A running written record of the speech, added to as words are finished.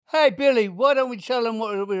Hey, Billy, why don't we tell them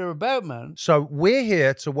what we're about, man? So we're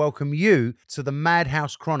here to welcome you to the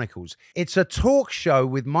Madhouse Chronicles. It's a talk show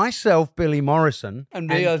with myself, Billy Morrison, And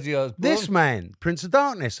me, Ozzy Osbourne. this man, Prince of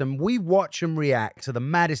Darkness, and we watch and react to the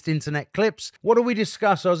maddest internet clips. What do we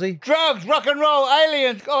discuss, Ozzy? Drugs, rock and roll,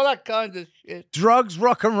 aliens, all that kind of shit. Drugs,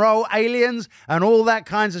 rock and roll, aliens, and all that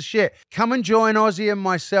kinds of shit. Come and join Ozzy and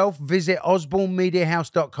myself. Visit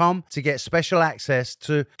osbornemediahouse.com to get special access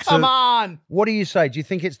to... Come on! What do you say? Do you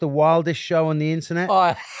think it's the wildest show on the internet?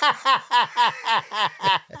 Oh.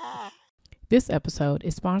 This episode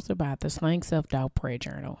is sponsored by the Slaying Self-Doubt Prayer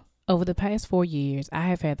Journal. Over the past 4 years, I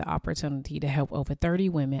have had the opportunity to help over 30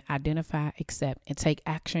 women identify, accept, and take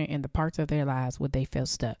action in the parts of their lives where they feel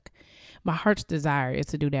stuck. My heart's desire is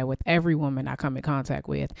to do that with every woman I come in contact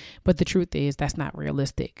with, but the truth is that's not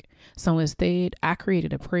realistic. So instead, I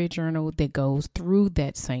created a prayer journal that goes through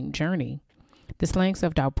that same journey. The Slaying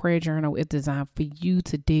Self-Doubt Prayer Journal is designed for you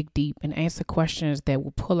to dig deep and answer questions that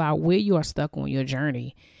will pull out where you are stuck on your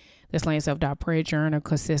journey. The Slaying Self-Doubt Prayer Journal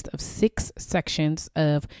consists of 6 sections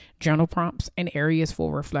of journal prompts and areas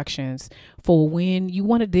for reflections for when you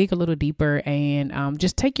want to dig a little deeper and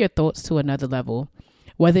just take your thoughts to another level.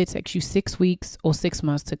 Whether it takes you 6 weeks or 6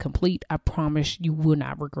 months to complete, I promise you will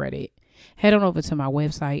not regret it. Head on over to my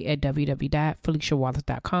website at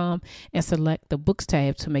www.feliciawallace.com and select the books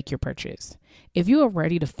tab to make your purchase. If you are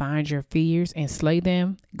ready to find your fears and slay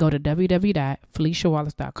them, go to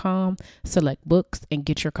www.feliciawallace.com, select books, and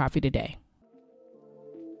get your copy today.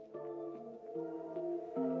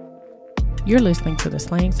 You're listening to the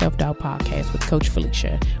Slaying Self-Doubt podcast with Coach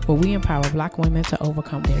Felicia, where we empower Black women to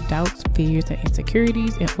overcome their doubts, fears, and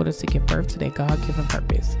insecurities in order to give birth to their God-given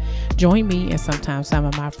purpose. Join me and sometimes some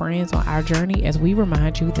of my friends on our journey as we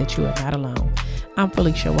remind you that you are not alone. I'm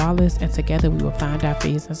Felicia Wallace, and together we will find our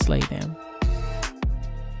fears and slay them.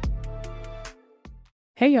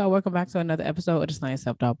 Hey, y'all. Welcome back to another episode of the Slaying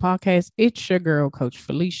Self-Doubt podcast. It's your girl, Coach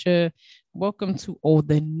Felicia. Welcome to all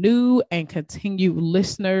the new and continued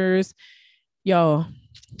listeners. Y'all,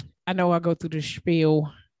 I know I go through the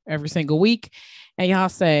spiel every single week and y'all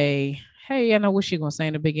say, hey, I know what you're going to say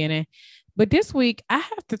in the beginning. But this week, I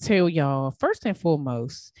have to tell y'all, first and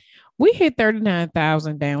foremost, we hit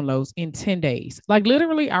 39,000 downloads in 10 days. Like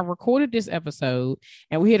literally, I recorded this episode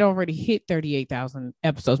and we had already hit 38,000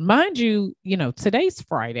 episodes. Mind you, today's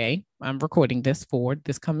Friday. I'm recording this for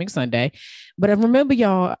this coming Sunday. But I remember,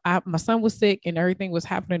 y'all, my son was sick and everything was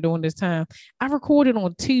happening during this time. I recorded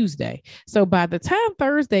on Tuesday. So by the time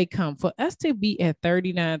Thursday come, for us to be at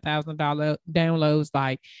 39,000 downloads,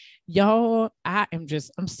 like, y'all, I'm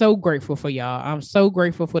so grateful for y'all. I'm so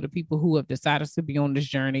grateful for the people who have decided to be on this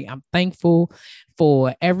journey. I'm thankful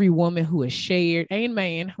for every woman who has shared, and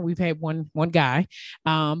man, we've had one guy,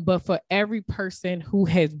 but for every person who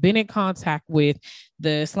has been in contact with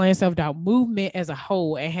the Slaying Self-Doubt movement as a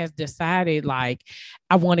whole and has decided, like,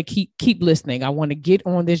 I want to keep listening. I want to get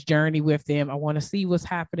on this journey with them. I want to see what's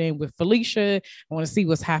happening with Felicia. I want to see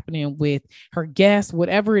what's happening with her guests,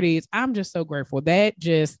 whatever it is. I'm just so grateful. That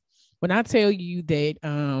just, when I tell you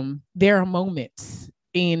that there are moments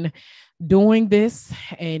in doing this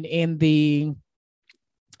and in the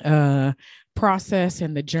process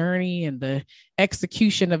and the journey and the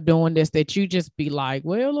execution of doing this, that you just be like,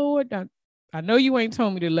 well, Lord, I know you ain't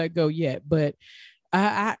told me to let go yet, but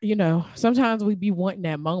I sometimes we be wanting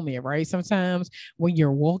that moment, right? Sometimes when you're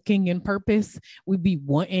walking in purpose, we be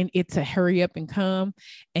wanting it to hurry up and come.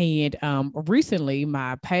 And recently,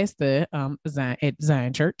 my pastor at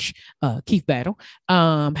Zion Church, Keith Battle,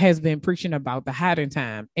 has been preaching about the hiding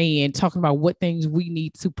time and talking about what things we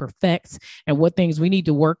need to perfect and what things we need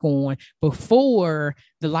to work on before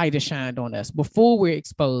the light is shined on us, before we're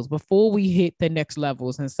exposed, before we hit the next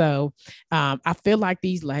levels. And so I feel like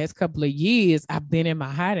these last couple of years, I've been in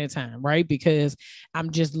my hiding time, right? Because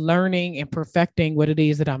I'm just learning and perfecting what it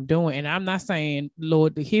is that I'm doing. And I'm not saying,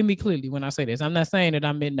 Lord, hear me clearly when I say this. I'm not saying that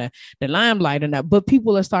I'm in the limelight or not, but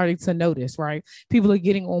people are starting to notice, right? People are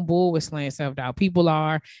getting on board with Slaying Self-Doubt. People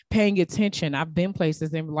are paying attention. I've been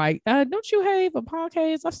places and like, don't you have a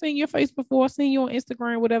podcast? I've seen your face before. I've seen you on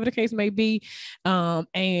Instagram, whatever the case may be.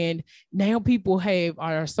 And now people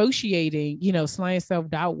are associating, Slaying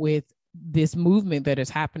Self-Doubt with this movement that is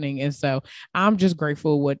happening. And so I'm just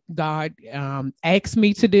grateful what God asked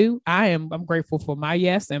me to do. I'm grateful for my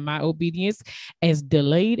yes and my obedience, as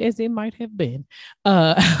delayed as it might have been.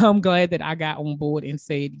 I'm glad that I got on board and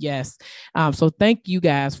said yes. So thank you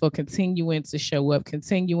guys for continuing to show up,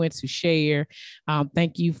 continuing to share.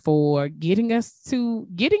 Thank you for getting us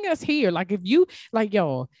here. Like, if you like,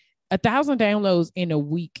 y'all, 1,000 downloads in a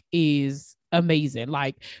week is amazing.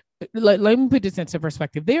 Like, let me put this into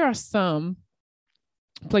perspective. There are some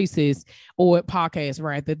places or podcasts,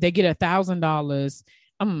 right? That they get $1,000.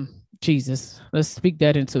 Jesus, let's speak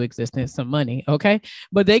that into existence, some money, okay?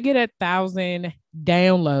 But they get 1,000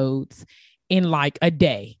 downloads in like a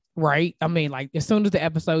day, right? I mean, like as soon as the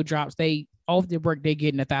episode drops, they off the break, they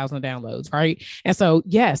getting 1,000 downloads, right? And so,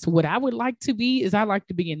 yes, what I would like to be is I like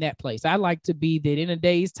to be in that place. I like to be that in a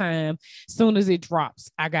day's time, soon as it drops,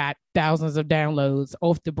 I got thousands of downloads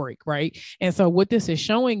off the break, right? And so, what this is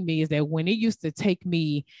showing me is that when it used to take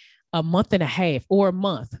me a month and a half or a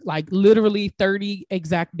month, like literally 30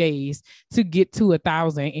 exact days to get to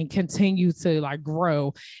 1,000 and continue to like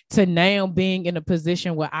grow to now being in a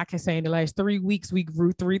position where I can say in the last 3 weeks, we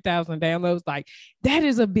grew 3,000 downloads. Like that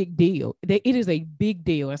is a big deal. It is a big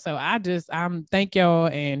deal. And so I'm thank y'all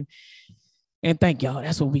and thank y'all.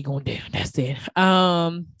 That's what we gonna do. That's it.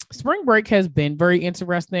 Spring break has been very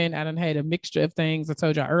interesting. I done had a mixture of things. I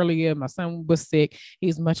told y'all earlier, my son was sick.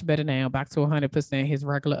 He's much better now, back to 100%, his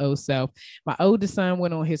regular old self. My oldest son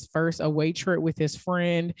went on his first away trip with his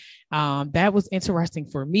friend. That was interesting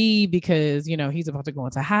for me because, you know, he's about to go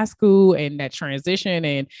into high school and that transition.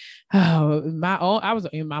 And I was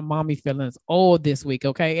in my mommy feelings all this week,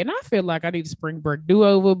 okay? And I feel like I need a spring break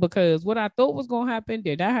do-over because what I thought was going to happen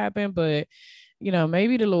did not happen, but you know,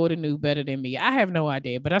 maybe the Lord knew better than me. I have no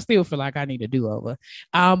idea, but I still feel like I need a do-over.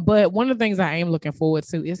 But one of the things I am looking forward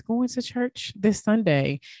to is going to church this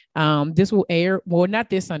Sunday. This will air, well, not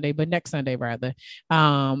this Sunday, but next Sunday rather.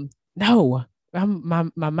 No, my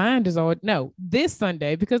mind is all no this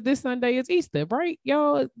Sunday because this Sunday is Easter, right?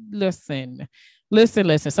 Y'all listen.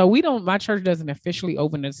 So my church doesn't officially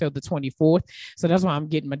open until the 24th. So that's why I'm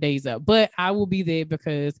getting my days up, but I will be there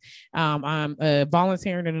because I'm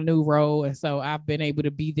volunteering in a new role. And so I've been able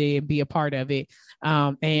to be there and be a part of it.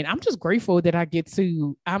 And I'm just grateful that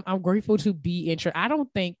I'm grateful to be in church. I don't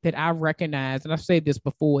think that I recognize, and I've said this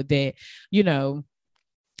before, that, you know,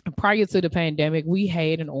 prior to the pandemic, we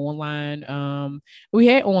had online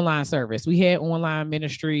service. We had online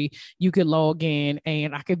ministry. You could log in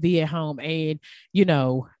and I could be at home. And, you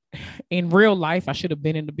know, in real life, I should have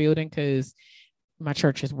been in the building because my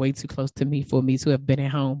church is way too close to me for me to have been at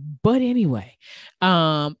home. But anyway,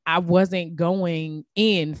 I wasn't going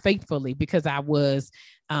in faithfully because I was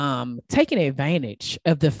taking advantage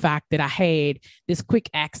of the fact that I had this quick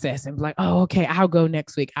access and like, oh, okay, I'll go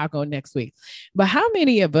next week. But how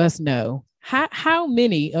many of us know, how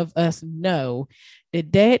many of us know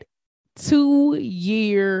that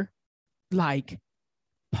 2-year like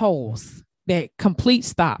pause, that complete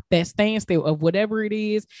stop, that standstill of whatever it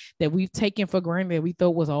is that we've taken for granted that we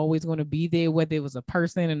thought was always going to be there, whether it was a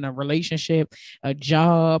person in a relationship, a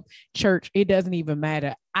job, church, it doesn't even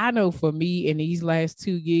matter. I know for me in these last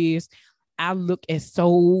 2 years, I look at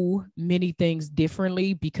so many things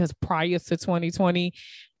differently because prior to 2020,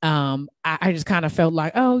 I just kind of felt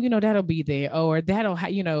like, oh, you know, that'll be there, or that'll,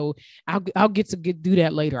 you know, I'll get to do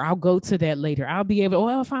that later. I'll go to that later. I'll be able,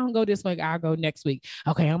 well, if I don't go this week, I'll go next week.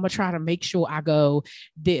 Okay, I'm gonna try to make sure I go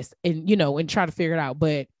this, and you know, and try to figure it out.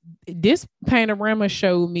 But this panorama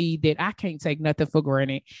showed me that I can't take nothing for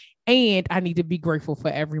granted. And I need to be grateful for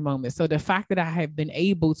every moment. So the fact that I have been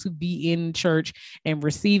able to be in church and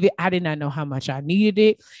receive it, I did not know how much I needed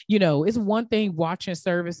it. You know, it's one thing watching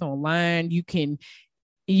service online. You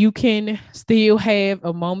can still have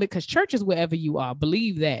a moment because church is wherever you are.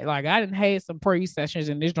 Believe that. Like I didn't have some praise sessions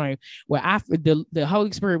in this dream where the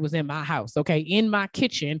Holy Spirit was in my house. Okay. In my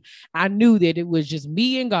kitchen, I knew that it was just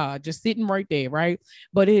me and God just sitting right there. Right.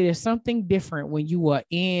 But it is something different when you are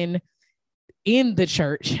in the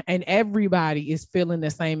church and everybody is feeling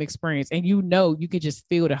the same experience, and you know, you can just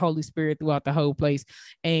feel the Holy Spirit throughout the whole place.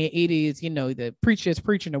 And it is, you know, the preacher is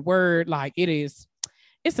preaching the word, like it's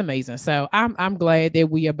amazing. So I'm glad that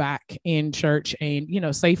we are back in church and, you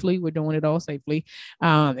know, safely. We're doing it all safely.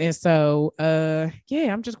 And so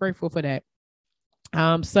yeah, I'm just grateful for that.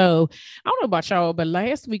 So I don't know about y'all, but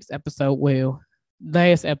last episode,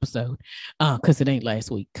 because it ain't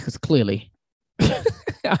last week, because clearly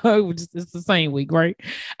it's the same week, right?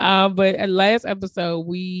 But at last episode,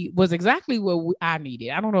 we was exactly what I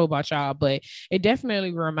needed. I don't know about y'all, but it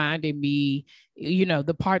definitely reminded me, you know,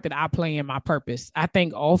 the part that I play in my purpose. I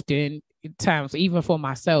think often times, even for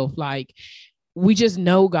myself, like we just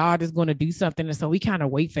know God is going to do something. And so we kind of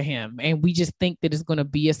wait for him and we just think that it's going to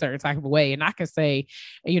be a certain type of way. And I can say,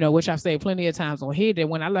 you know, which I've said plenty of times on here, that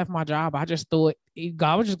when I left my job, I just thought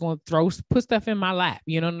God was just going to put stuff in my lap.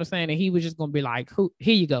 You know what I'm saying? And he was just going to be like,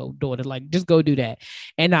 here you go, daughter, like, just go do that.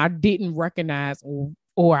 And I didn't recognize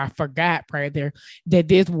or I forgot rather that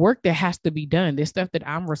there's work that has to be done. There's stuff that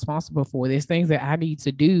I'm responsible for. There's things that I need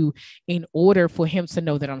to do in order for him to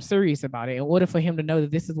know that I'm serious about it, in order for him to know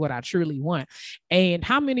that this is what I truly want. And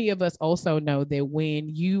how many of us also know that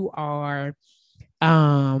when you are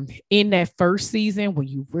in that first season when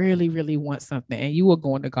you really, really want something and you are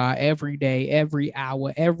going to God every day, every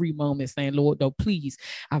hour, every moment saying, Lord, though, please,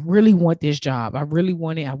 I really want this job. I really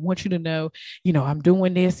want it. I want you to know, I'm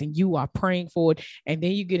doing this, and you are praying for it. And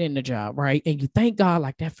then you get in the job, right? And you thank God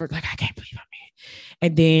like that for like, I can't believe I'm in.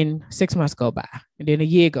 And then 6 months go by, and then a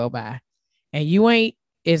year go by, and you ain't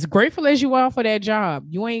as grateful as you are for that job.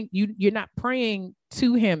 You're not praying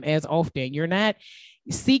to him as often. You're not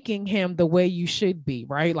seeking him the way you should be,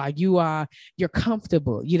 right? Like you're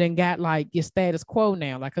comfortable. You done got like your status quo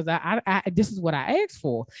now, like, cause I this is what I asked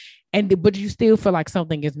for. But you still feel like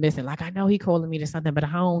something is missing. Like, I know he calling me to something, but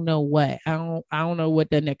I don't know what. I don't know what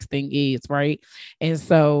the next thing is, right? And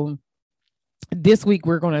so this week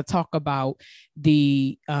we're going to talk about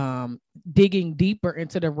the digging deeper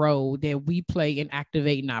into the role that we play in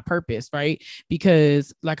activating our purpose, right?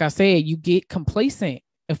 Because like I said, you get complacent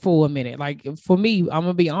for a minute. Like for me, I'm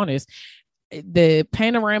gonna be honest, the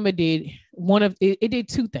panorama did it did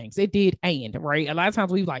two things. It did and, right? A lot of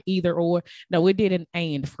times we like either or. No, it did an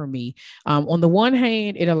and for me. On the one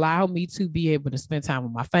hand, it allowed me to be able to spend time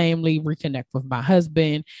with my family, reconnect with my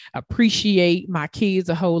husband, appreciate my kids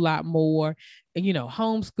a whole lot more,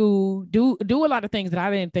 homeschool, do a lot of things that I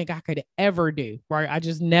didn't think I could ever do, right? I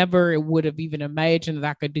just never would have even imagined that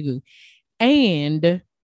I could do. And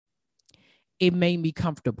it made me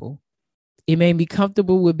comfortable. It made me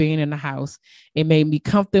comfortable with being in the house. It made me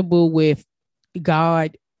comfortable with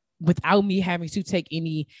God without me having to take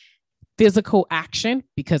any physical action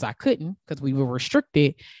because I couldn't, because we were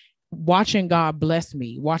restricted. Watching God bless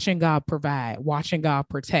me, watching God provide, watching God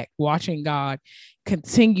protect, watching God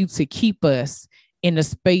continue to keep us in a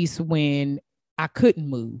space when I couldn't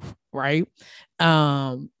move, right?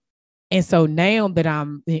 And so now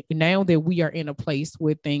that we are in a place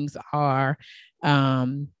where things are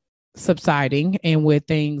subsiding and where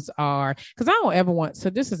things are, because I don't ever want, so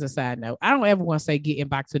this is a side note, I don't ever want to say getting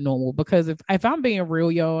back to normal, because if I'm being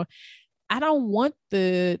real, y'all, I don't want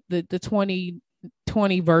the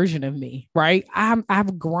 2020 version of me, right?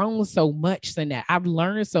 I've grown so much in that. I've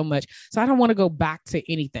learned so much. So I don't want to go back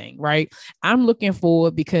to anything, right? I'm looking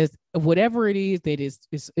forward, because whatever it is that is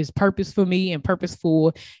purpose for me and purpose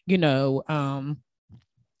for,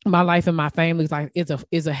 my life and my family's life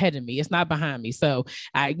is ahead of me. It's not behind me. So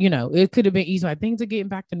it could have been easy. Like, things are getting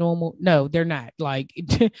back to normal. No, they're not. Like,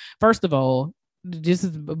 first of all, this is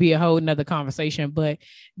be a whole nother conversation, but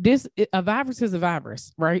a virus is a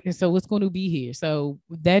virus, right? And so it's going to be here. So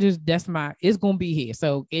it's going to be here.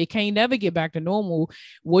 So it can't never get back to normal.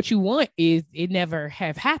 What you want is it never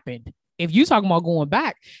have happened. If you talking about going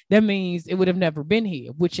back, that means it would have never been here,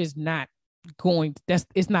 which is not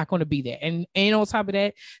it's not going to be there. And on top of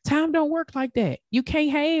that, time don't work like that. You can't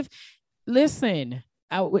have, listen,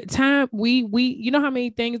 time, we how many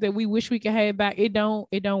things that we wish we could have back. It don't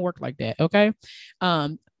work like that. Okay.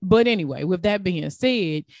 But anyway, with that being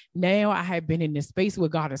said, now I have been in this space where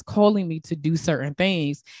God is calling me to do certain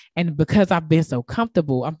things. And because I've been so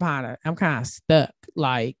comfortable, I'm kind of stuck.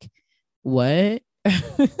 Like, what?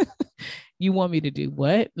 You want me to do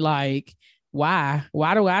what? Like, why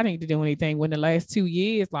do I need to do anything when the last 2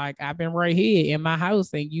 years, like, I've been right here in my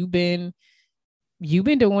house and you've been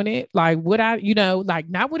doing it? Like, like,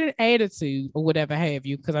 not with an attitude or whatever have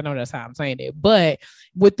you, because I know that's how I'm saying it, but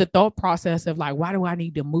with the thought process of like, why do I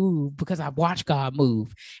need to move? Because I've watched God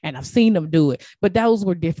move and I've seen them do it. But those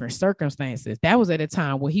were different circumstances. That was at a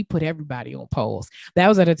time where he put everybody on pause. That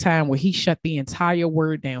was at a time where he shut the entire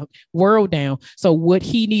world down. So what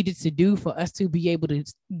he needed to do for us to be able to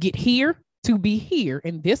get here, to be here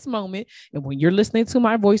in this moment, and when you're listening to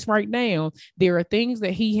my voice right now, there are things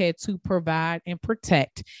that he had to provide and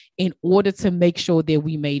protect in order to make sure that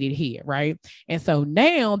we made it here, right? And so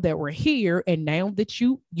now that we're here, and now that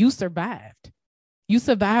you survived,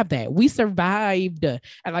 that we survived, and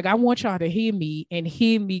like, I want y'all to hear me and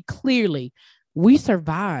hear me clearly. We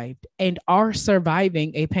survived and are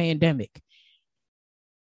surviving a pandemic.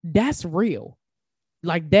 That's real.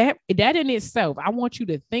 Like that in itself, I want you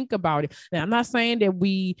to think about it. Now, I'm not saying that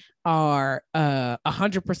we are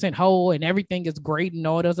 100% whole and everything is great and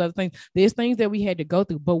all those other things. There's things that we had to go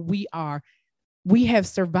through, but we have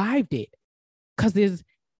survived it, because there's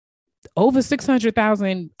over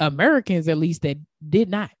 600,000 Americans at least that did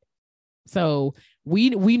not. So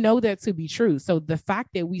We know that to be true. So the fact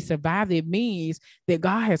that we survived it means that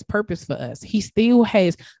God has purpose for us. He still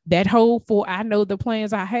has that whole for I know the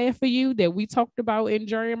plans I have for you that we talked about in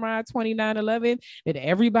Jeremiah 29:11, that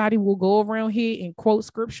everybody will go around here and quote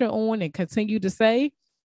scripture on and continue to say.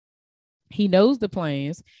 He knows the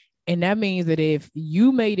plans. And that means that if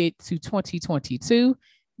you made it to 2022,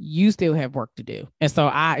 you still have work to do. And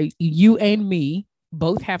so you and me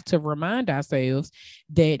both have to remind ourselves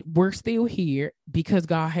that we're still here because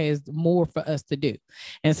God has more for us to do.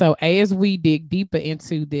 And so as we dig deeper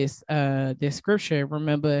into this scripture,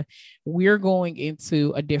 remember, we're going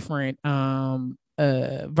into a different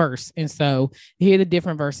verse. And so here are the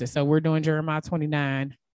different verses. So we're doing Jeremiah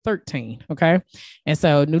 29:13. Okay. And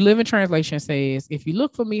so New Living Translation says, if you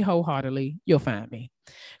look for me wholeheartedly, you'll find me.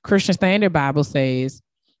 Christian Standard Bible says,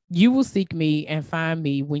 you will seek me and find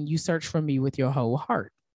me when you search for me with your whole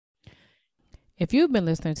heart. If you've been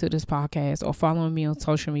listening to this podcast or following me on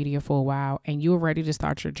social media for a while and you're ready to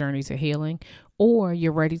start your journey to healing, or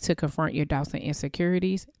you're ready to confront your doubts and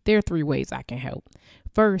insecurities, there are 3 ways I can help.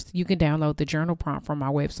 First, you can download the journal prompt from my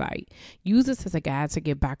website. Use this as a guide to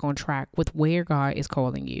get back on track with where God is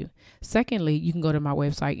calling you. Secondly, you can go to my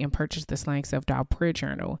website and purchase the Slaying Self-Doubt Prayer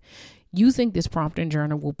Journal. Using this prompt and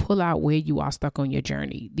journal will pull out where you are stuck on your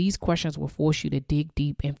journey. These questions will force you to dig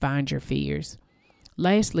deep and find your fears.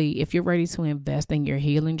 Lastly, if you're ready to invest in your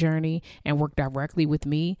healing journey and work directly with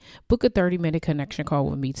me, book a 30-minute connection call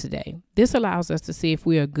with me today. This allows us to see if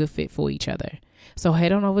we are a good fit for each other. So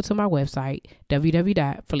head on over to my website,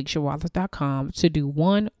 www.feliciawallace.com, to do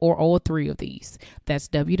one or all 3 of these. That's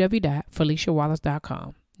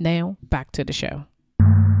www.feliciawallace.com. Now, back to the show.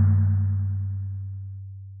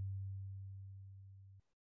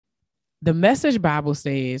 The Message Bible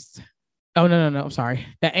says, no, I'm sorry.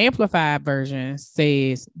 The Amplified version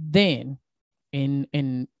says, then,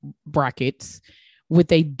 in brackets,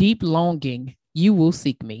 with a deep longing, you will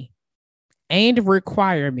seek me and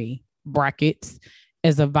require me, brackets,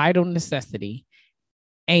 as a vital necessity,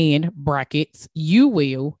 and brackets, you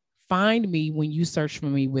will find me when you search for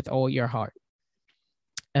me with all your heart.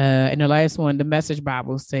 And the last one, the Message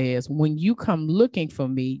Bible says, when you come looking for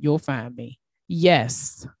me, you'll find me.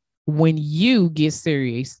 Yes. When you get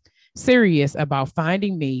serious about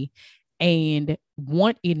finding me and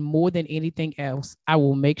want it more than anything else, I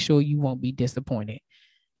will make sure you won't be disappointed.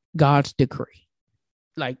 God's decree.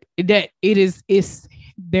 Like that,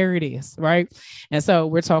 there it is, right? And so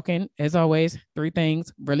we're talking, as always, 3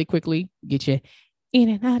 things really quickly, get you in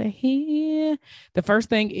and out of here. The first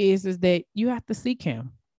thing is that you have to seek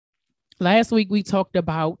him. Last week we talked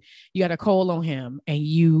about you got to call on him and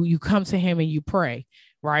you come to him and you pray,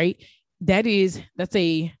 right? That's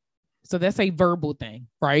a verbal thing,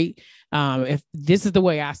 right? If this is the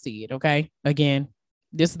way I see it, okay? Again,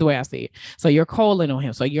 this is the way I see it. So you're calling on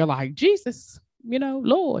him. So you're like, Jesus,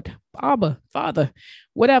 Lord, Abba, Father,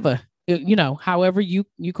 whatever, however you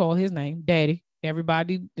call his name, Daddy.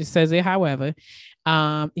 Everybody says it, however,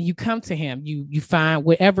 you come to him, you find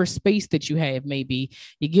whatever space that you have, maybe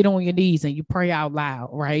you get on your knees and you pray out loud,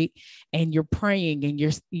 right? And you're praying and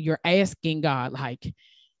you're asking God, like,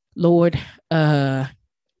 Lord, I'm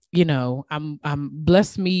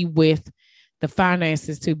bless me with the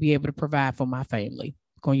finances to be able to provide for my family.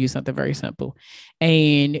 I'm going to use something very simple.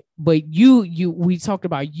 But we talked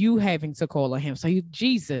about you having to call on him. So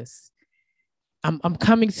Jesus, I'm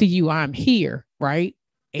coming to you. I'm here, right?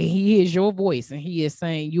 And he hears your voice and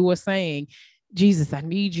you are saying, Jesus, I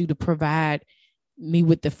need you to provide me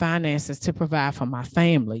with the finances to provide for my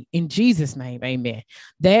family. In Jesus' name, amen.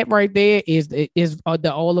 That right there is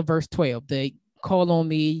the all of verse 12. The call on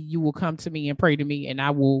me, you will come to me and pray to me, and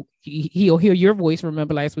he'll hear your voice.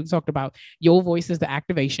 Remember last week we talked about your voice is the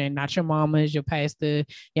activation, not your mama's, your pastor,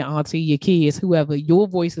 your auntie, your kids, whoever. Your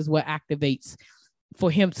voice is what activates for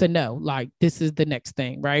him to know, like, this is the next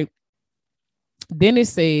thing, right? Then it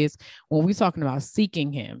says, when we're talking about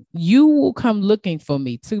seeking him, you will come looking for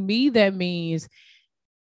me. To me, that means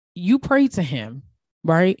you pray to him,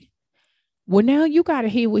 right? Well, now you got to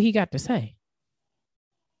hear what he got to say.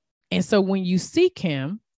 And so when you seek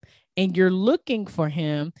him and you're looking for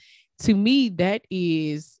him, to me, that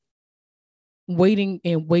is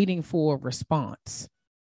waiting for a response,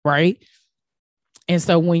 right? And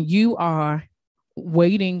so when you are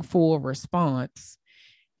waiting for a response,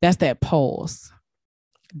 that's that pause.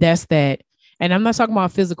 That's that. And I'm not talking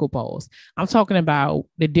about physical pause. I'm talking about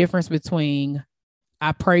the difference between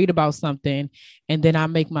I prayed about something and then I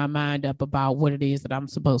make my mind up about what it is that I'm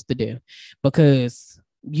supposed to do. Because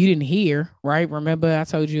you didn't hear, right? Remember, I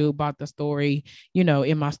told you about the story,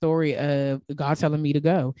 in my story of God telling me to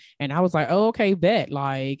go. And I was like, oh, okay, bet.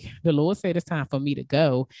 Like the Lord said it's time for me to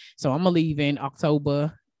go. So I'm going to leave in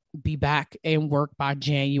October, be back and work by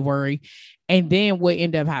January. And then what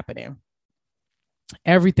ended up happening?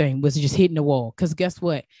 Everything was just hitting the wall. Because guess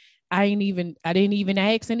what? I didn't even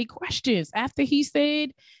ask any questions after he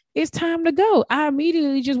said it's time to go. I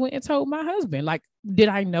immediately just went and told my husband. Like, did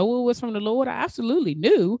I know it was from the Lord? I absolutely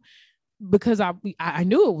knew, because I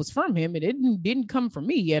knew it was from him. It didn't come from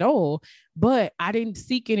me at all. But I didn't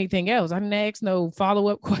seek anything else. I didn't ask no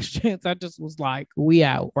follow-up questions. I just was like, we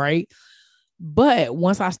out, right? But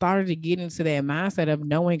once I started to get into that mindset of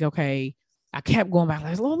knowing, okay, I kept going back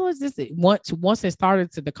like, Lord, is this it? Once it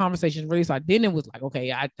started to the conversation really started, then it was like,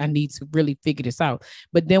 okay, I need to really figure this out.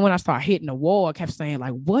 But then when I started hitting the wall, I kept saying,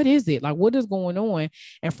 like, what is it? Like, what is going on?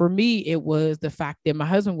 And for me, it was the fact that my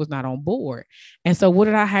husband was not on board. And so what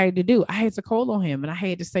did I have to do? I had to call on him and I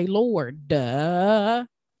had to say, Lord, duh.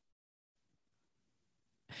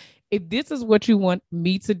 If this is what you want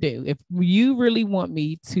me to do, if you really want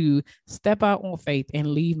me to step out on faith and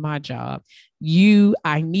leave my job,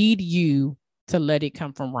 I need you to let it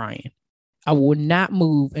come from Ryan. I will not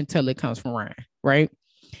move until it comes from Ryan, right?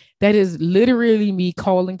 That is literally me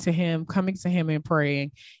calling to him, coming to him and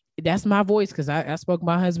praying. That's my voice, because I spoke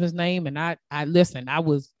my husband's name and I listened.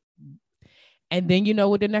 And then you know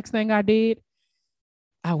what the next thing I did?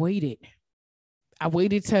 I waited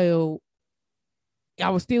till I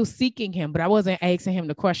was still seeking him, but I wasn't asking him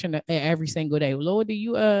the question every single day. Lord, did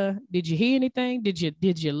you hear anything? Did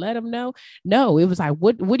you let him know? No, it was like,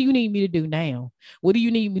 what do you need me to do now? What do you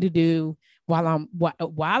need me to do while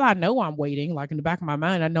I know I'm waiting? Like in the back of my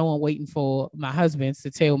mind, I know I'm waiting for my husband to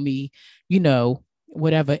tell me,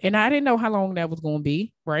 whatever. And I didn't know how long that was going to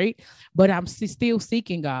be, right? But I'm still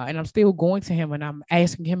seeking God, and I'm still going to him and I'm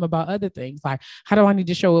asking him about other things. Like, how do I need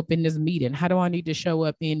to show up in this meeting? How do I need to show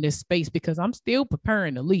up in this space? Because I'm still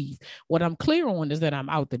preparing to leave. What I'm clear on is that I'm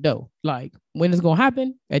out the door. Like, when it's going to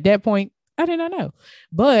happen at that point, I did not know.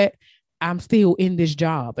 But I'm still in this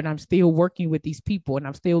job and I'm still working with these people and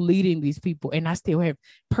I'm still leading these people and I still have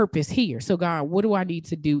purpose here. So God, what do I need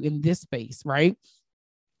to do in this space? Right.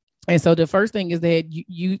 And so the first thing is that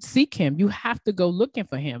you seek him. You have to go looking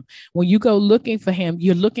for him. When you go looking for him,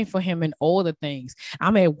 you're looking for him in all the things.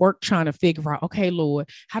 I'm at work trying to figure out, okay, Lord,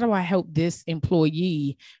 how do I help this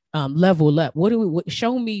employee level up?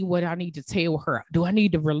 Show me what I need to tell her. Do I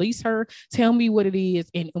need to release her? Tell me what it is.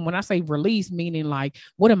 And when I say release, meaning like,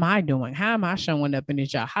 what am I doing? How am I showing up in this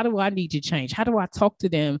job? How do I need to change? How do I talk to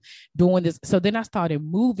them doing this? So then I started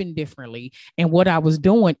moving differently. And what I was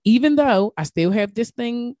doing, even though I still have this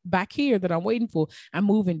thing back here that I'm waiting for, I'm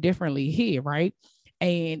moving differently here, right?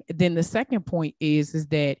 And then the second point is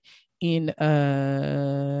that in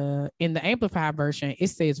the Amplified version, it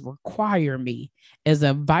says require me as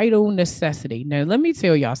a vital necessity. Now, let me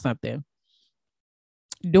tell y'all something.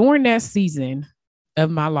 During that season of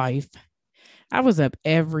my life, I was up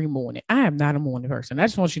every morning. I am not a morning person. I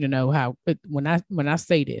just want you to know how, when I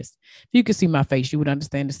say this, if you could see my face, you would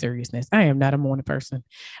understand the seriousness. I am not a morning person.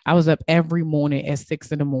 I was up every morning at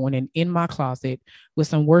 6 a.m. in my closet with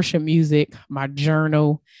some worship music, my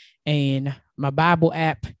journal, and my Bible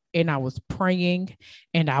app. And I was praying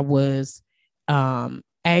and I was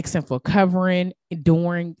asking for covering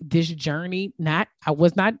during this journey. I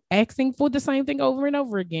was not asking for the same thing over and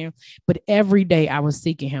over again, but every day I was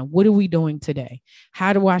seeking him. What are we doing today?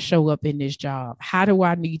 How do I show up in this job? How do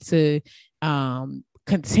I need to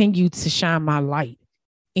continue to shine my light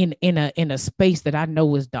in a space that I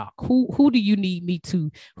know is dark? Who do you need me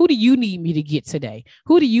to get today?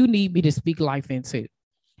 Who do you need me to speak life into?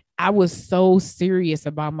 I was so serious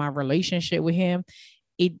about my relationship with him.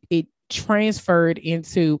 It transferred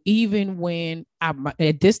into, even when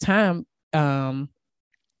at this time, I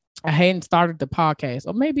hadn't started the podcast,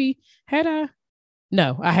 or maybe had I?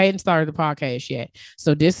 No, I hadn't started the podcast yet.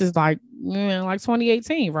 So this is like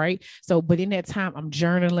 2018, right? So, but in that time, I'm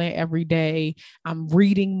journaling every day. I'm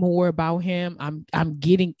reading more about him. I'm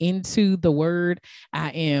getting into the word.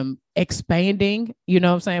 I am expanding, you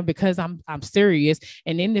know what I'm saying? Because I'm serious.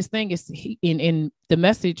 And in this thing, is in the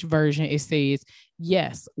Message version, it says,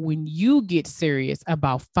 yes, when you get serious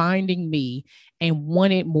about finding me and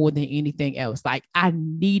want it more than anything else. Like, I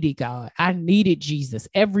needed God. I needed Jesus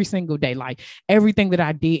every single day. Like, everything that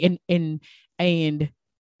I did. And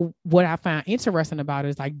what I found interesting about it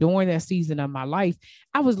is, like, during that season of my life,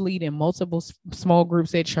 I was leading multiple small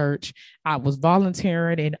groups at church. I was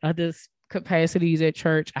volunteering in other capacities at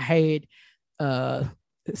church. I had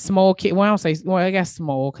small kid. Well, I don't say, well, I guess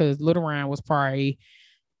small, because Little Ryan was probably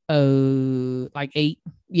like 8.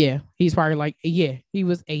 Yeah, he's probably like, yeah, he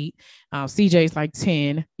was 8. CJ's like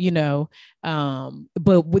 10,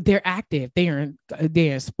 but they're active. They're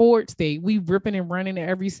in sports. We ripping and running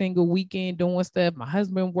every single weekend doing stuff. My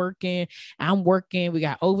husband working, I'm working. We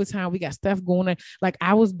got overtime. We got stuff going on. Like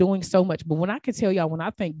I was doing so much. But when I can tell y'all, when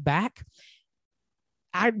I think back,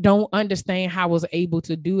 I don't understand how I was able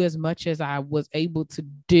to do as much as I was able to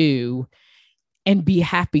do and be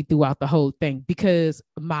happy throughout the whole thing, because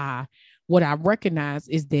what I recognize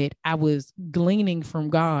is that I was gleaning from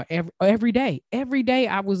God every day. Every day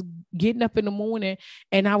I was getting up in the morning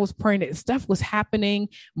and I was praying that stuff was happening,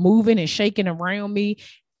 moving and shaking around me.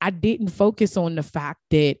 I didn't focus on the fact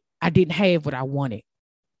that I didn't have what I wanted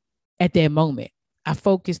at that moment. I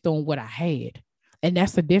focused on what I had. And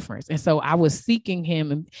that's the difference. And so I was seeking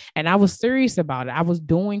him and I was serious about it. I was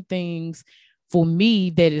doing things for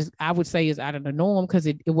me that is, I would say, is out of the norm, because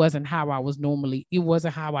it wasn't how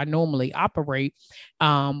I normally operate.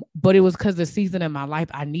 But it was because the season in my life,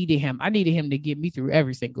 I needed him. I needed him to get me through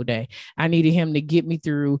every single day. I needed him to get me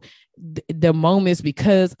through the moments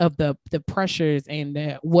because of the pressures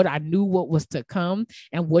and what I knew what was to come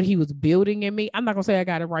and what he was building in me. I'm not gonna say I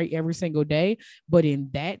got it right every single day, but in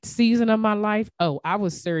that season of my life, I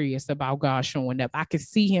was serious about God showing up. I could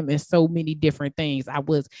see him in so many different things. I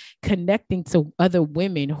was connecting to other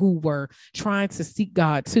women who were trying to seek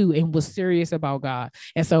God too and was serious about God.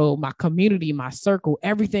 And so my community, my circle,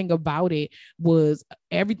 everything about it was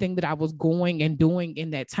everything that I was going and doing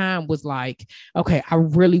in that time was like, okay, I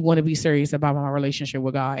really want to be serious about my relationship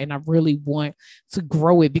with God. And I really want to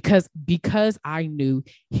grow it because I knew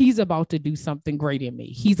he's about to do something great in me.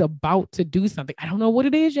 He's about to do something. I don't know what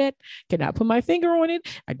it is yet. Cannot put my finger on it.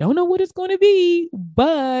 I don't know what it's going to be,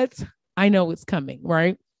 but I know it's coming,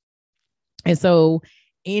 right? And so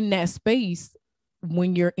in that space,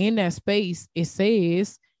 when you're in that space, it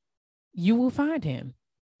says you will find him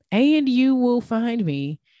and you will find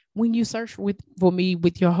me when you search for me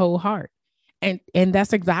with your whole heart. And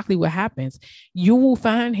that's exactly what happens. You will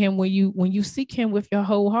find him when you seek him with your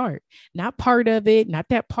whole heart, not part of it, not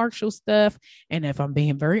that partial stuff. And if I'm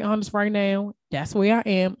being very honest right now, that's where I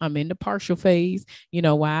am. I'm in the partial phase. You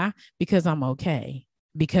know why? Because I'm okay.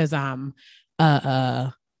 Because I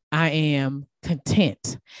am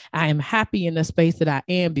content. I am happy in the space that I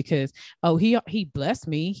am because, he blessed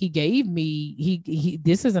me. He gave me,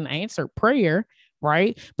 this is an answered prayer,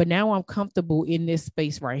 right? But now I'm comfortable in this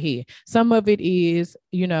space right here. Some of it is,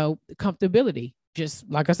 comfortability. Just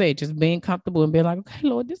like I said, just being comfortable and being like, okay,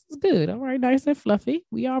 Lord, this is good. All right, nice and fluffy.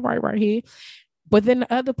 We all right here. But then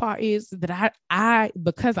the other part is that I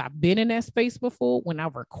because I've been in that space before, when I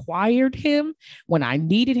required him, when I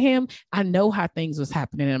needed him, I know how things was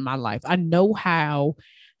happening in my life. I know how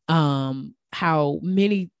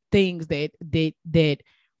many things that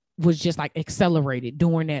was just like accelerated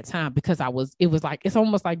during that time because it's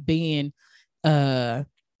almost like being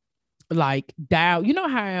like dialed. You know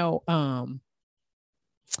how I'm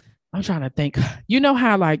trying to think. You know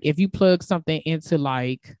how like if you plug something into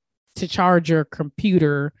like to charge your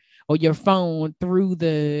computer or your phone through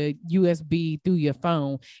the USB through your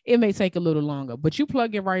phone, it may take a little longer, but you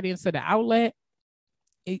plug it right into the outlet,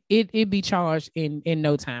 it be charged in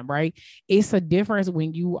no time, right? It's a difference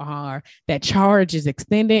when that charge is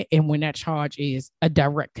extended and when that charge is a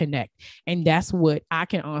direct connect. And that's what I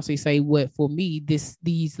can honestly say, what for me,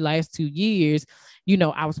 these last 2 years,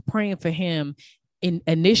 I was praying for him.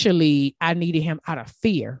 Initially, I needed him out of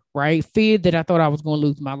fear, right? Fear that I thought I was going to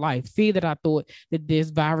lose my life. Fear that I thought that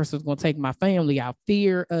this virus was going to take my family out.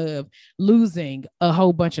 Fear of losing a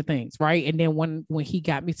whole bunch of things, right? And then when he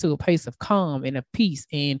got me to a place of calm and of peace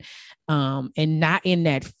and not in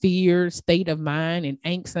that fear state of mind and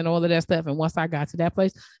angst and all of that stuff. And once I got to that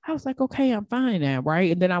place, I was like, okay, I'm fine now,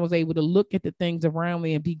 right? And then I was able to look at the things around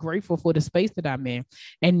me and be grateful for the space that I'm in.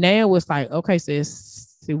 And now it's like, okay, sis,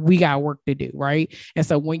 we got work to do, right? And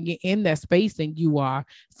so when you're in that space and you are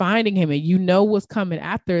finding him and you know what's coming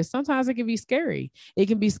after, sometimes it can be scary. It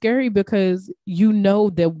can be scary because you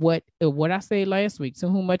know that what I said last week, to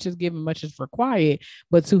whom much is given, much is required,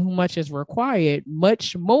 but to whom much is required,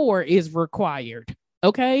 much more is required.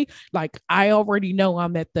 Okay? Like I already know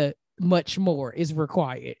I'm at the much more is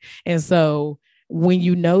required. And so when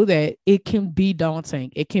you know that, it can be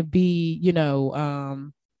daunting. It can be,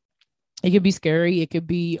 it could be scary. It could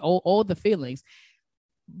be all the feelings,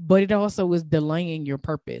 but it also is delaying your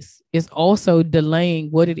purpose. It's also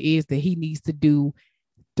delaying what it is that he needs to do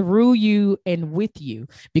through you and with you.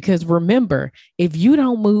 Because remember, if you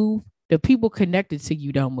don't move, the people connected to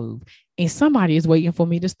you don't move. And somebody is waiting for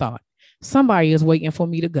me to start. Somebody is waiting for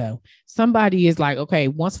me to go. Somebody is like, okay,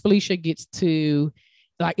 once Felicia gets to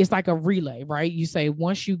like it's like a relay, right? You say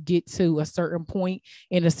once you get to a certain point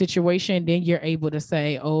in a situation, then you're able to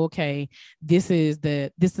say, oh, okay, this is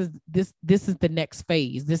the next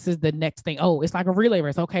phase. This is the next thing. Oh, it's like a relay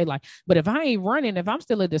race. Okay, like, but if I ain't running, if I'm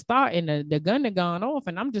still at the start and the gun had gone off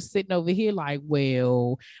and I'm just sitting over here like,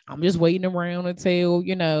 well, I'm just waiting around until,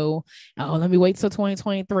 oh, let me wait till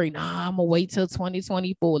 2023. Nah, I'm gonna wait till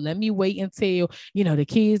 2024. Let me wait until, the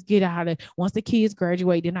kids get out of, once the kids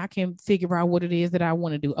graduate, then I can figure out what it is that I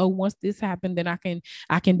want to do. Oh, once this happened, then I can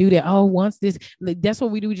do that. Oh, once this, that's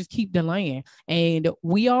what we do. Just keep delaying. And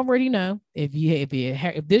we already know if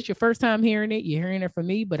this is your first time hearing it, you're hearing it from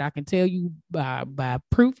me, but I can tell you by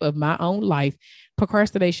proof of my own life,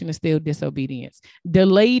 procrastination is still disobedience.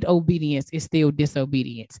 Delayed obedience is still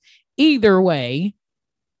disobedience. Either way,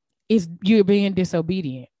 you're being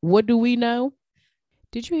disobedient. What do we know?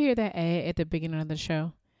 Did you hear that ad at the beginning of the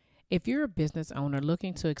show? If you're a business owner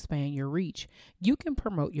looking to expand your reach, you can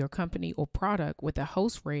promote your company or product with a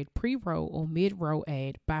host-read pre-roll or mid-roll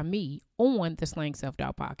ad by me on the Slaying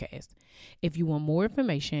Self-Doubt podcast. If you want more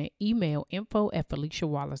information, email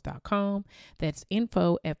info@FeliciaWallace.com. That's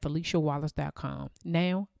info@FeliciaWallace.com.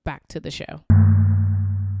 Now, back to the show.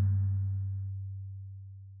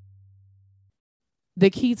 The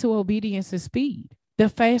key to obedience is speed. The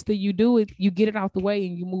faster you do it, you get it out the way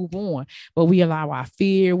and you move on. But we allow our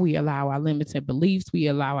fear, we allow our limited beliefs, we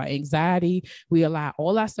allow our anxiety, we allow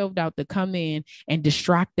all our self-doubt to come in and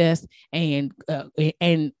distract us and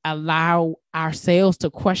allow ourselves to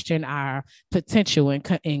question our potential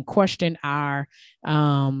and question our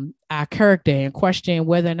character and question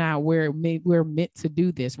whether or not we're meant to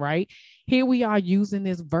do this, right? Here we are using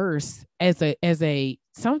this verse as a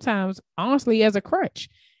sometimes honestly as a crutch.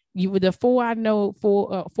 For I know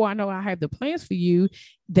I have the plans for you,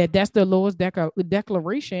 that's the Lord's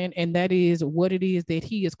declaration, and that is what it is that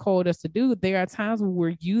He has called us to do. There are times when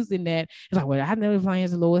we're using that. It's like, well, I know the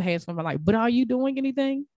plans the Lord has for my life, but are you doing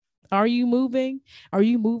anything? Are you moving? Are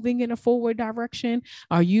you moving in a forward direction?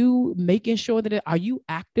 Are you making sure are you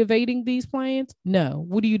activating these plans? No.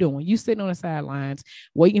 What are you doing? You sitting on the sidelines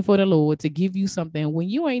waiting for the Lord to give you something when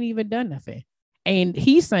you ain't even done nothing. And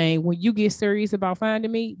He's saying, when you get serious about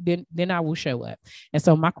finding me, then I will show up. And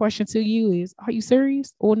so my question to you is, are you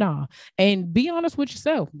serious or not? And be honest with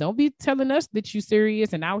yourself. Don't be telling us that you're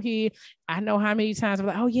serious and out here. I know how many times I'm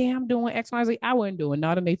like, oh yeah, I'm doing X, Y, Z. I wasn't doing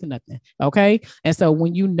not a Nathan nothing. Okay. And so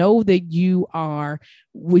when you know that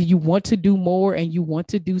when you want to do more and you want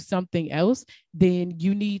to do something else, then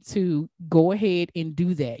you need to go ahead and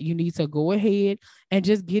do that. You need to go ahead and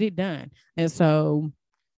just get it done. And so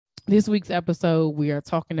this week's episode, we are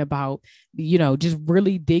talking about, just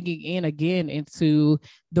really digging in again into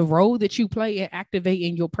the role that you play in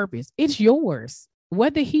activating your purpose. It's yours,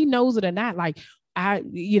 whether he knows it or not. Like I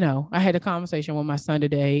had a conversation with my son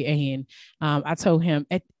today, and I told him,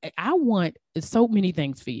 I want so many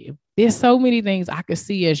things for you. There's so many things I could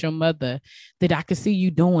see as your mother that I could see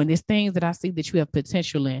you doing. There's things that I see that you have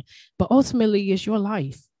potential in, but ultimately it's your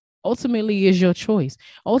life. Ultimately is your choice.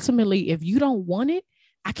 Ultimately, if you don't want it,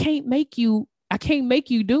 I can't make you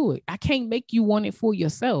do it. I can't make you want it for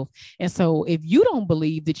yourself. And so if you don't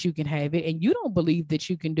believe that you can have it and you don't believe that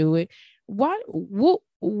you can do it, what do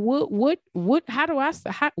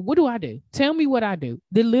I do? Tell me what I do.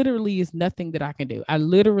 There literally is nothing that I can do. I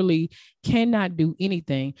literally cannot do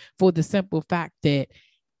anything for the simple fact that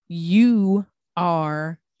it's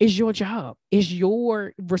your job. It's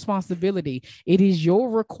your responsibility. It is your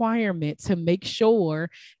requirement to make sure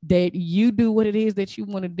that you do what it is that you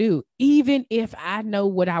want to do, even if I know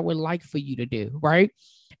what I would like for you to do, right?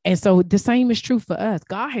 And so the same is true for us.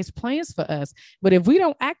 God has plans for us, but if we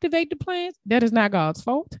don't activate the plans, that is not God's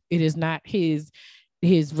fault. It is not his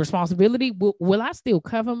responsibility. Will I still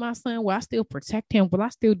cover my son? Will I still protect him? Will I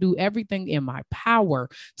still do everything in my power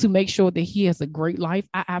to make sure that he has a great life?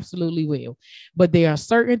 I absolutely will. But there are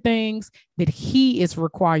certain things that he is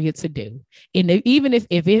required to do. And even if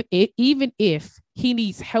he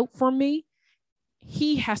needs help from me,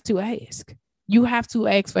 he has to ask. You have to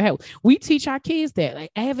ask for help. We teach our kids that,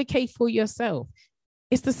 like, advocate for yourself.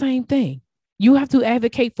 It's the same thing. You have to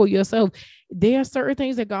advocate for yourself. There are certain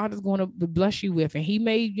things that God is going to bless you with, and he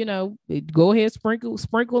may, go ahead,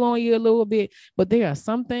 sprinkle on you a little bit, but there are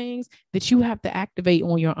some things that you have to activate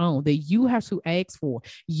on your own, that you have to ask for.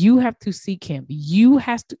 You have to seek him. You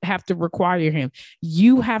have to require him.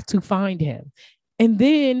 You have to find him. And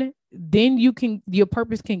then your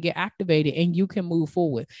purpose can get activated and you can move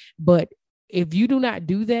forward. But if you do not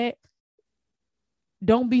do that,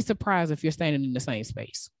 don't be surprised if you're standing in the same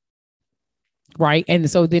space. Right. And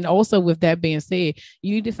so then also with that being said,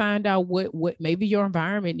 you need to find out what maybe your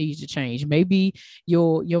environment needs to change. Maybe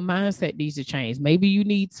your mindset needs to change. Maybe you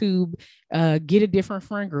need to get a different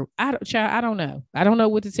friend group. I don't know. I don't know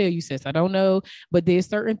what to tell you, sis. I don't know. But there's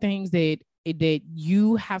certain things that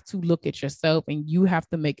you have to look at yourself and you have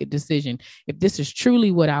to make a decision. If this is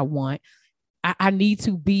truly what I want, I need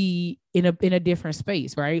to be in a different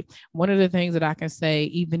space, right? One of the things that I can say,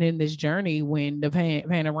 even in this journey, when the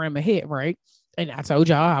panorama hit, right? And I told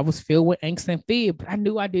y'all I was filled with angst and fear, but I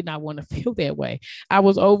knew I did not want to feel that way. I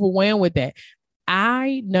was overwhelmed with that.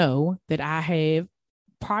 I know that I have,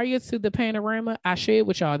 prior to the panorama, I shared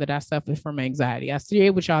with y'all that I suffered from anxiety. I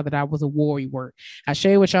shared with y'all that I was a warrior. I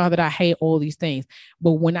shared with y'all that I hate all these things.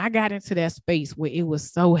 But when I got into that space where it was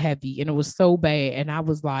so heavy and it was so bad, and I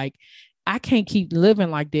was like, I can't keep living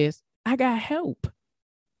like this, I got help.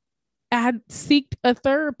 I sought a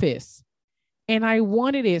therapist. And I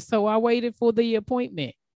wanted it. So I waited for the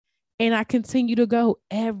appointment. And I continue to go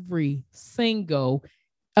every single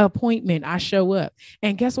appointment. I show up.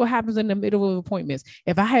 And guess what happens in the middle of appointments?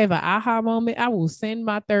 If I have an aha moment, I will send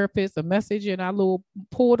my therapist a message in our little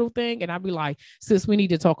portal thing. And I'll be like, sis, we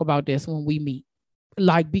need to talk about this when we meet.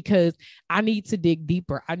 Like, because I need to dig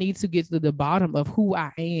deeper. I need to get to the bottom of who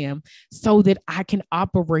I am so that I can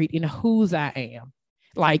operate in whose I am.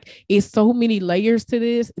 Like, it's so many layers to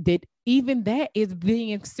this that even that is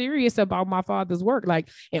being serious about my Father's work. Like,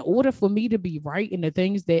 in order for me to be right in the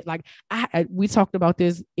things that, like, we talked about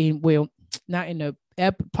this not in the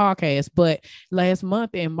podcast, but last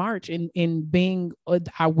month in March in being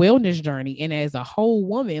our wellness journey. And as a whole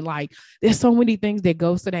woman, like, there's so many things that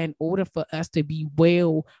goes to that in order for us to be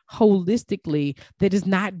well holistically, that is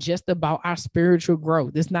not just about our spiritual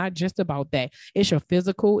growth. It's not just about that. It's your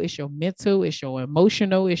physical, it's your mental, it's your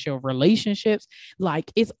emotional, it's your relationships. Like,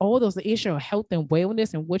 it's all those, it's your health and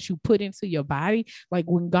wellness and what you put into your body. Like,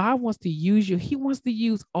 when God wants to use you, he wants to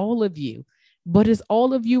use all of you, but is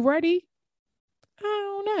all of you ready? I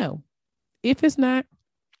don't know. If it's not,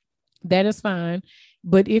 that is fine.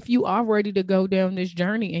 But if you are ready to go down this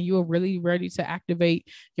journey and you're really ready to activate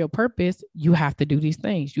your purpose, you have to do these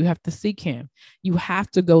things. You have to seek him. You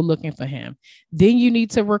have to go looking for him. Then you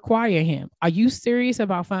need to require him. Are you serious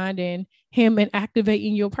about finding him and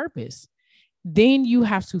activating your purpose? Then you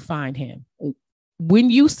have to find him.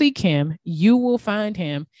 When you seek him, you will find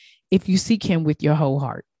him if you seek him with your whole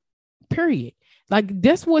heart. Period. Like,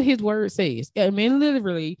 that's what his word says. I mean,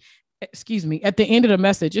 literally, at the end of the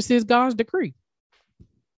message, it says God's decree.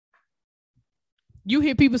 You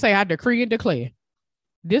hear people say, I decree and declare.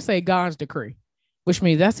 This ain't God's decree, which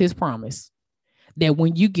means that's his promise. That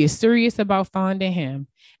when you get serious about finding him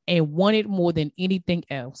and want it more than anything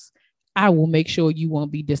else, I will make sure you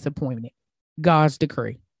won't be disappointed. God's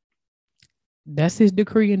decree. That's his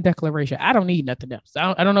decree and declaration. I don't need nothing else.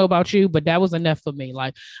 I don't know about you, but that was enough for me.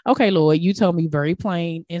 Like, okay, Lord, you told me very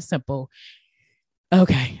plain and simple.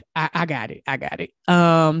 Okay, I got it.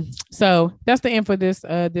 So that's the end for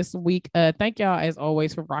this week. Thank y'all as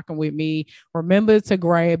always for rocking with me. Remember to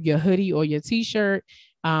grab your hoodie or your t-shirt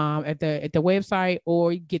at the website,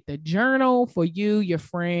 or get the journal for you, your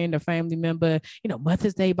friend, a family member. You know,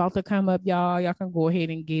 Mother's Day about to come up, y'all can go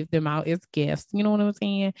ahead and give them out as gifts. You know what I'm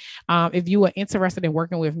saying? If you are interested in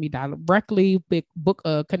working with me directly, book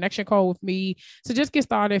a connection call with me. So just get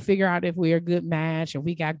started, figure out if we're a good match and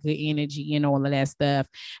we got good energy and all of that stuff.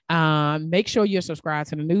 Make sure you're subscribed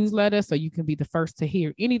to the newsletter so you can be the first to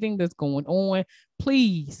hear anything that's going on.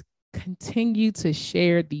 Please continue to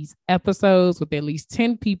share these episodes with at least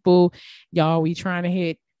 10 people. Y'all, we trying to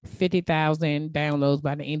hit 50,000 downloads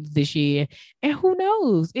by the end of this year. And who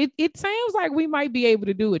knows? It sounds like we might be able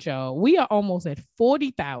to do it, y'all. We are almost at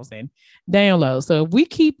 40,000 downloads. So if we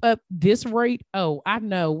keep up this rate, I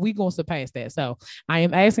know we're going to surpass that. So I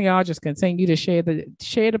am asking y'all, just continue to share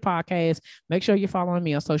the podcast. Make sure you're following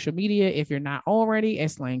me on social media if you're not already,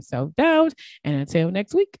 at Slaying Self-Doubt. And until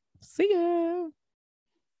next week, see ya.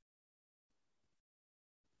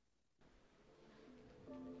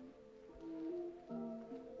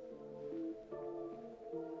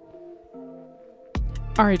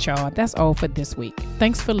 All right, y'all, that's all for this week.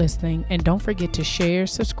 Thanks for listening, and don't forget to share,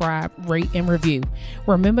 subscribe, rate, and review.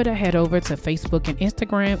 Remember to head over to Facebook and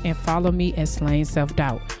Instagram and follow me at Slaying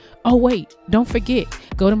Self-Doubt. Oh, wait, don't forget,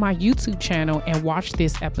 go to my YouTube channel and watch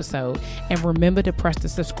this episode, and remember to press the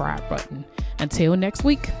subscribe button. Until next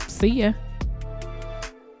week, see ya.